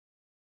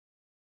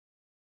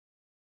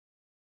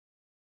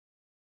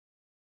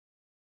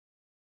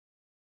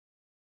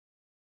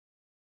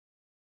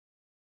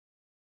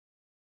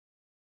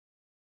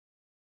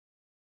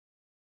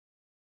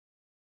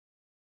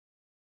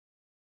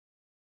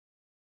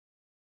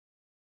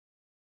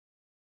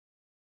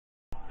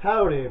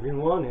Howdy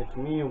everyone, it's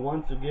me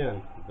once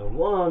again, the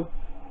one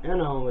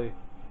and only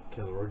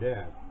Killer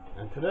Rodan.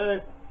 And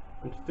today,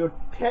 I'm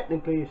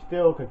technically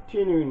still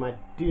continuing my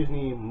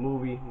Disney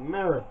movie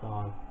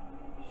marathon.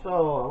 So,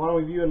 I want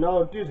to review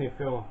another Disney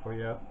film for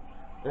you.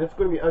 And it's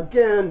going to be,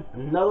 again,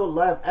 another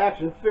live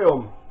action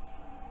film.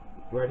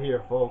 Right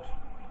here, folks.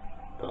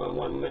 One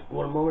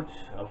moment,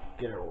 I'll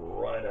get it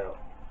right out.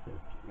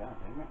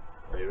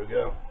 Here we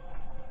go.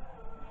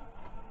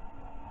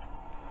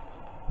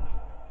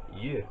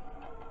 Yeah.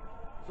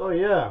 So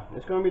yeah,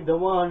 it's gonna be the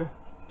one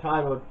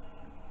titled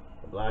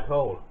The Black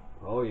Hole.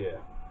 Oh yeah.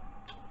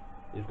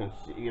 If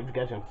you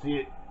guys can see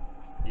it,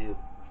 yeah.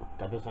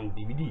 Got this on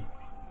DVD,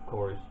 of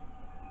course.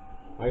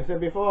 Like I said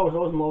before, I was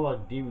always more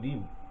of a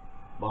DVD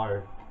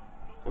buyer.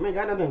 I mean, I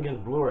got nothing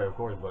against Blu-ray, of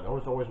course, but I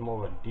was always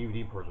more of a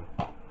DVD person.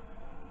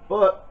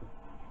 But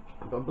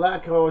The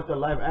Black Hole is the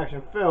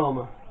live-action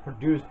film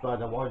produced by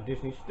the Walt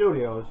Disney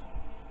Studios.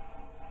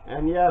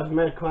 And yeah, it was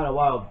made quite a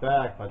while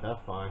back, but that's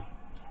fine.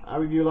 I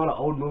review a lot of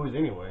old movies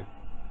anyway.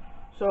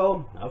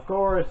 So, of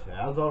course,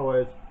 as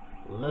always,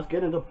 let's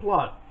get into the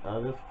plot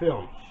of this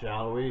film,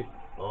 shall we?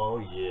 Oh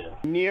yeah.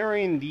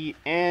 Nearing the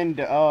end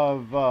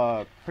of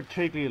a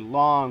particularly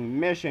long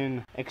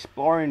mission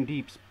exploring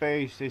deep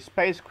space, the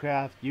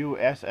spacecraft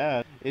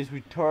USS is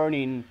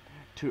returning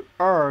to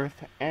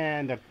Earth,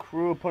 and the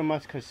crew pretty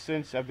much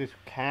consists of this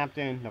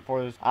captain, the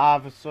first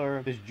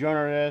officer, this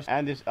journalist,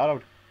 and this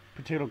other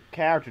particular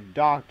character,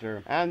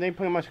 doctor, and they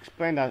pretty much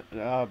explain that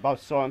about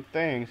certain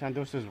things. And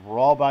there's this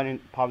robot in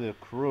part of the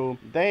crew.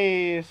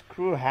 This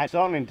crew had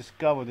suddenly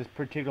discovered this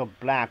particular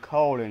black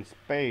hole in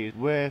space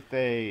with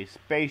a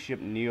spaceship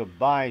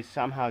nearby,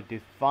 somehow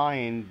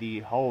defying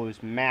the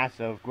hole's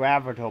massive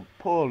gravitational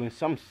pull in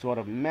some sort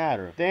of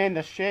matter. Then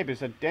the shape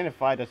is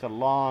identified as a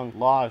long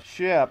lost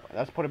ship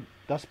that's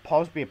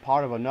supposed to be a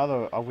part of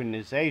another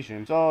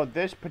organization. So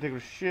this particular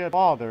ship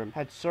father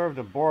had served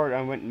aboard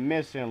and went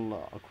missing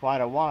quite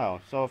a while.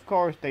 So of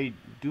course they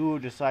do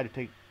decide to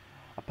take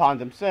upon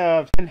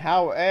themselves. And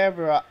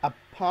however,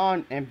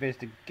 upon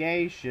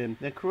investigation,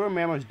 the crew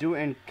members do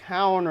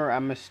encounter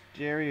a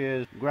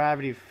mysterious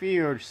gravity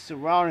field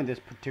surrounding this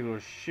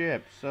particular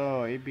ship.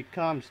 So it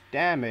becomes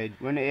damaged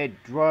when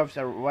it drifts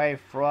away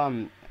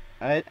from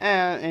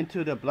and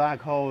into the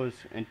black hole's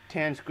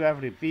intense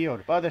gravity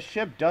field. But the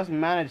ship does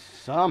manage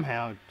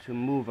somehow to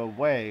move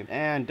away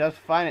and does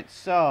find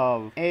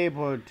itself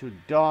able to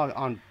dock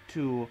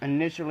onto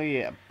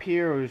initially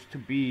appears to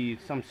be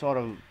some sort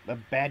of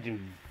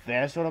abandoned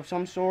vessel of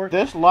some sort.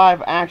 This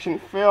live action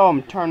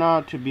film turned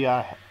out to be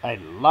a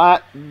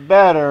lot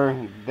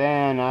better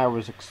than I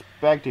was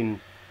expecting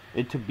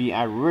it to be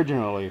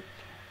originally.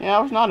 Yeah, I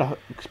was not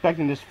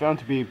expecting this film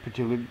to be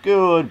particularly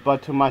good,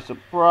 but to my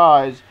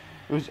surprise,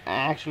 it was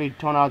actually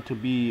turned out to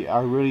be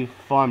a really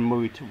fun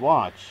movie to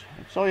watch.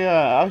 So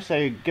yeah, I would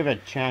say give it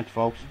a chance,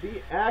 folks.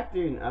 The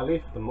acting, at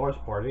least for the most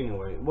part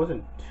anyway,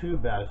 wasn't too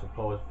bad, I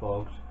suppose,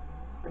 folks.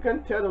 I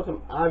can tell there was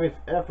some obvious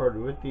effort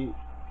with the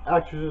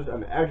actresses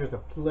and the actors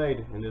that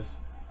played in this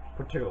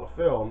particular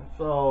film.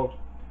 So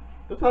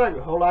there's not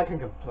a whole lot I can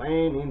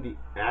complain in the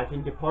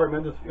acting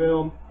department of this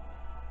film.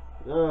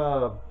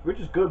 Which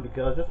is good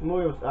because this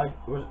movie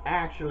was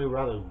actually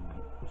rather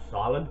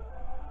solid.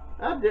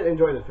 I did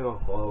enjoy the film,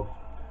 folks.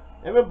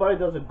 Everybody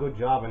does a good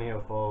job in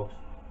here, folks.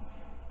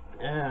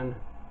 And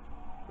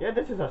yeah,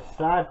 this is a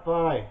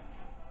sci-fi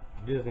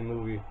Disney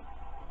movie.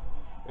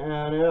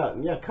 And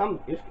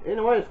in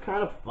a way, it's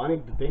kind of funny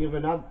to think of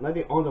it. Not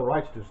they own the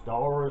rights to Star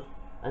Wars,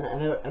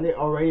 and they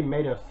already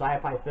made a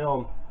sci-fi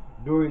film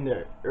during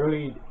the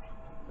early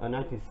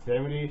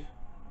 1970s.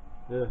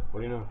 What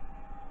do you know?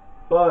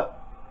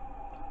 But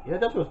yeah,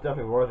 this was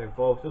definitely worth it,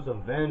 folks. This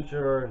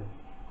adventure.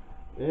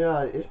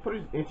 Yeah, it's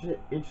pretty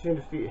interesting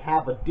to see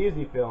half a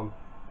Disney film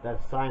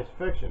that's science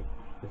fiction.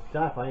 It's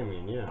sci-fi, I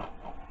mean, yeah.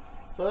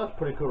 So that's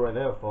pretty cool right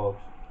there,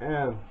 folks.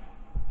 And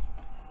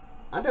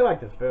I do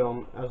like this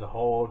film as a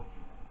whole.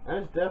 And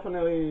it's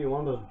definitely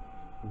one of those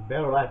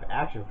better live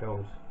action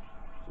films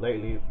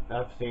lately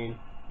I've seen.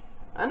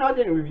 I know I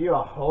didn't review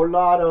a whole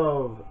lot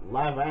of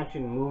live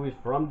action movies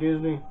from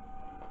Disney,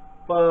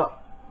 but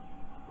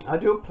I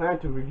do plan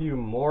to review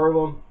more of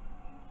them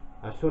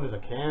as soon as I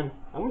can.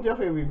 I'm gonna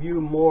definitely review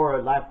more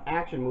live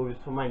action movies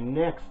for my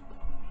next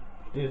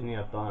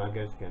Disney-a-thon, I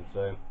guess you can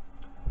say.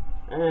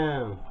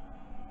 And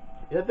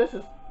yeah, this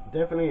is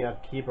definitely a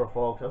keeper,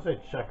 folks. I'll say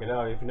check it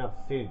out if you've not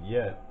seen it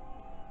yet,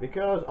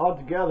 because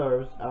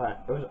altogether it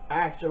was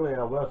actually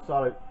a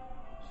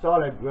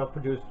solid,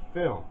 well-produced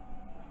film.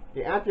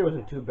 The acting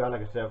wasn't too bad,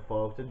 like I said,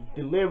 folks. The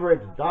delivery,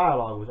 the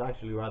dialogue was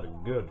actually rather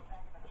good.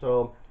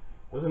 So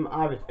there's some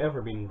obvious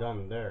effort being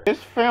done there.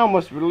 This film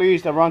was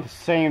released around the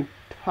same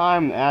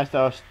time as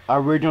the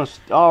original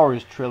Star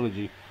Wars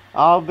trilogy.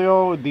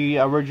 Although the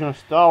original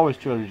Star Wars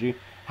trilogy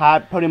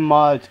had pretty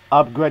much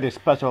upgraded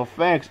special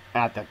effects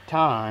at the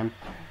time,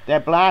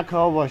 the Black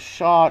Hole was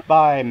shot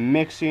by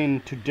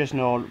mixing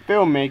traditional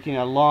filmmaking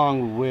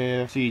along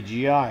with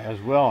CGI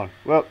as well.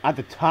 Well, at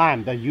the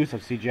time, the use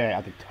of CGI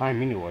at the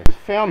time anyway. This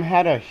film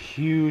had a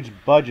huge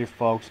budget,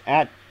 folks,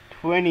 at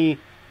 $20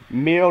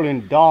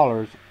 million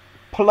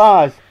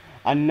plus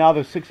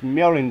another $6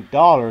 million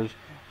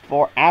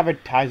for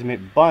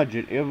advertisement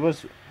budget. It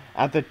was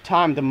at the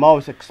time the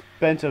most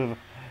expensive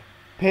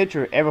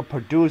picture ever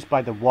produced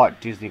by the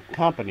Walt Disney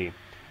Company.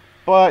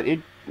 But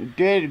it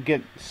did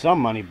get some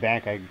money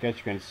back, I guess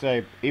you can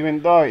say,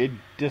 even though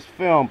this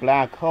film,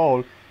 Black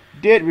Hole,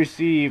 did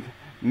receive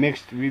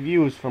mixed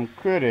reviews from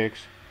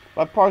critics.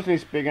 But personally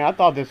speaking, I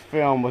thought this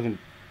film wasn't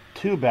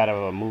too bad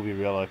of a movie,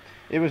 really.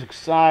 It was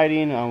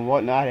exciting and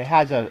whatnot. It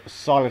has a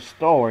solid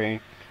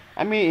story.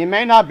 I mean, it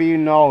may not be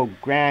no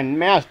grand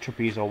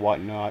masterpiece or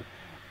whatnot,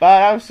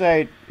 but I would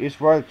say it's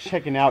worth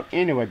checking out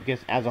anyway,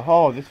 because as a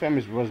whole, this film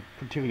was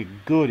particularly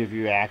good if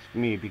you ask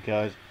me,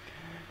 because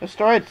the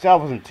story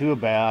itself wasn't too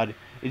bad.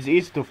 It's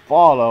easy to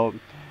follow,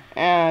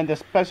 and the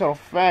special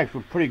effects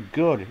were pretty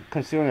good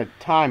considering the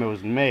time it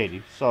was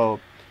made.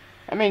 So,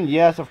 I mean,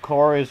 yes, of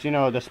course, you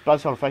know, the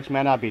special effects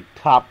may not be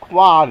top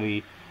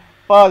quality,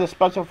 but the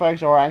special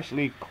effects are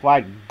actually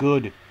quite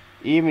good.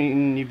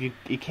 Even if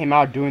it came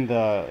out during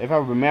if I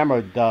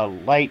remember, the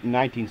late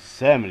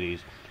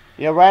 1970s.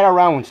 Yeah, right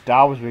around when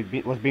Star Wars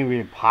was being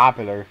really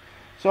popular.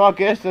 So I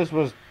guess this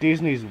was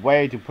Disney's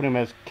way to pretty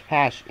much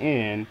cash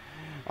in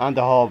on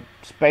the whole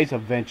space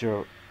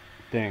adventure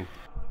thing.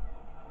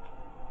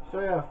 So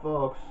yeah,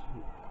 folks,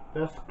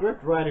 the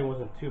script writing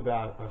wasn't too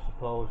bad, I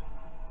suppose.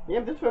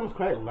 Yeah, this film is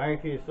quite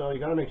lengthy, so you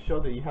gotta make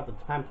sure that you have the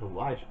time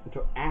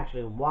to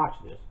actually watch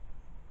this.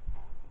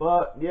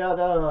 But yeah,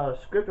 the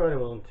script writing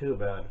wasn't too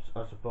bad,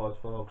 I suppose,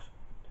 folks.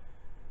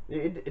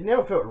 It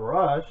never felt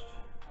rushed.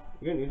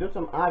 There's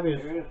some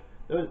obvious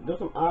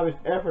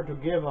effort to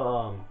give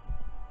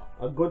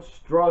a good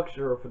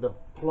structure for the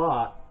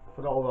plot,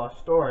 for the overall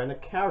story, and the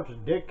characters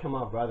did come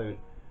up rather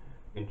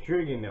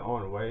intriguing in their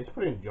own way. It's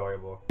pretty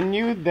enjoyable. I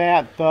knew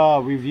that the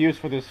reviews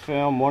for this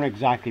film weren't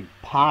exactly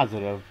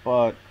positive,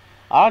 but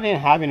I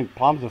didn't have any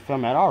problems with the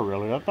film at all,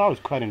 really. I thought it was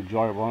quite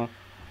enjoyable.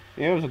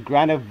 It was a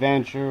grand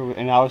adventure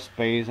in outer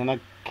space, and the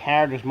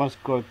characters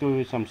must go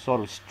through some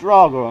sort of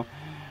struggle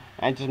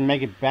and just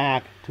make it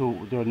back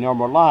to their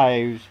normal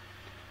lives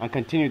and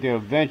continue their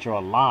adventure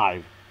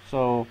alive.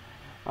 So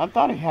I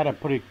thought it had a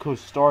pretty cool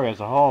story as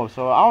a whole.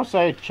 So I would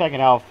say check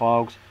it out,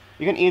 folks.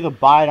 You can either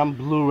buy it on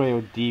Blu-ray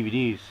or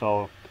DVD.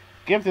 So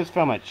give this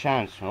film a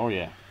chance. Oh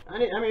yeah. I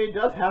mean, it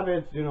does have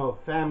its, you know,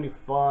 family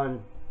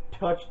fun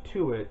touch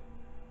to it.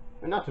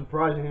 And not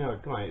surprising, you know.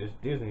 Come on, it's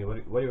Disney. What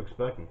are you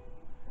expecting?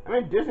 I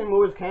mean, Disney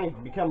movies can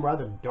become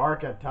rather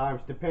dark at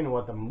times, depending on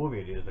what the movie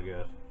it is, I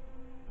guess.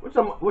 Which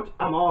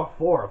I'm all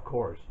for, of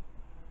course.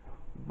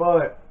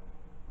 But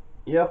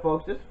yeah,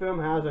 folks, this film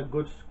has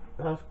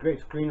great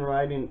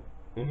screenwriting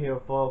in here,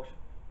 folks.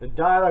 The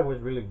dialogue was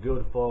really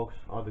good, folks,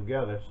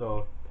 altogether.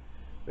 So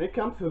when it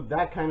comes to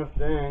that kind of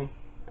thing,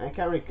 I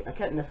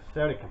can't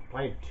necessarily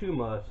complain too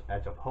much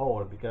as a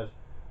whole, because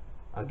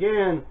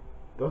again,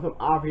 there's some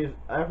obvious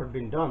effort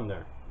being done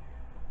there.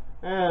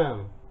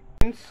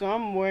 In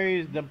some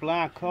ways, The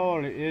Black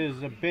Hole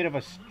is a bit of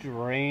a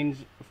strange,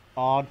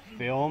 odd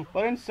film,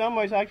 but in some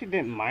ways I actually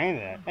didn't mind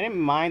that. I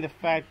didn't mind the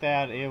fact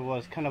that it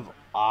was kind of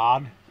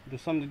odd to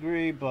some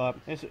degree, but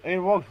it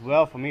worked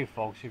well for me,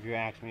 folks, if you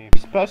ask me.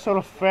 Special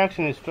effects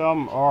in this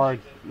film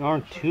aren't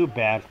too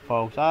bad,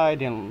 folks. I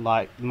didn't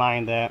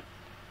mind that.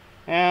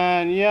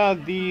 And yeah,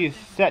 the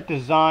set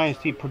designs,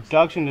 the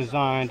production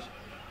designs,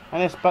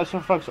 and the special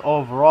effects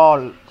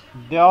overall,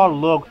 they all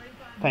look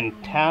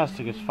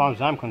fantastic as far as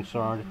I'm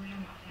concerned.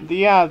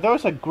 Yeah, there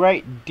was a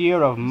great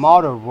deal of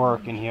model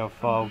work in here,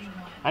 folks.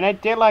 And I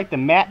did like the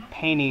matte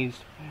paintings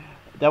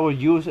that were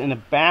used in the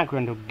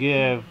background to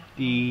give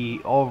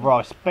the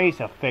overall space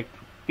effect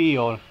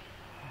feel.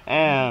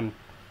 And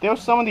they were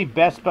some of the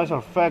best special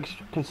effects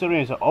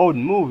considering it's an old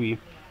movie.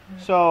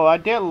 So I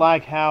did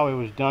like how it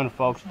was done,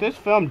 folks. This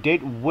film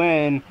did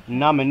win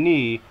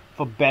nominee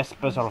for Best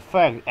Special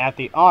Effects at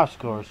the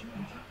Oscars.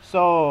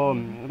 So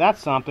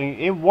that's something.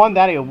 It won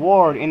that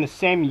award in the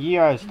same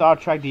year as Star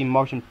Trek The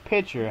Motion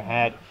Picture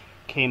had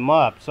came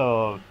up.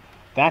 So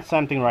that's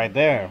something right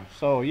there.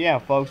 So yeah,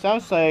 folks, I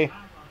would say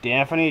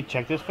definitely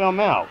check this film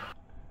out.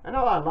 I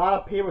know a lot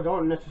of people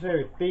don't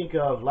necessarily think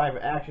of live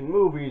action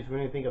movies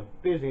when they think of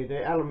Disney.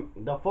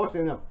 The first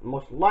thing that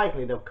most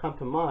likely they'll come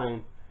to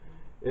mind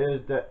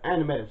is the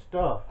animated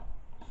stuff.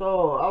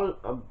 So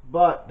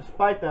but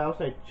despite that, I'll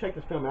say check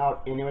this film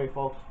out anyway,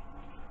 folks,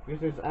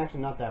 because it's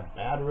actually not that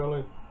bad,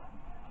 really.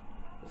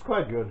 It's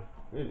quite good.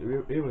 It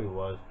really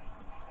was.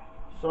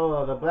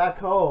 So The Black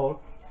Hole,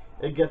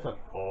 it gets an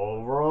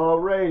overall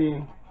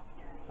rating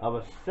of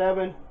a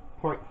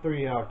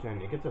 7.3 out of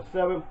 10. It gets a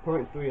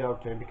 7.3 out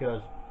of 10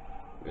 because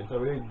it's a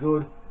really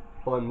good,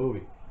 fun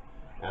movie.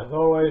 As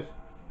always,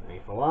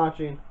 thanks for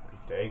watching.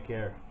 Take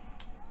care.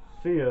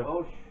 See ya.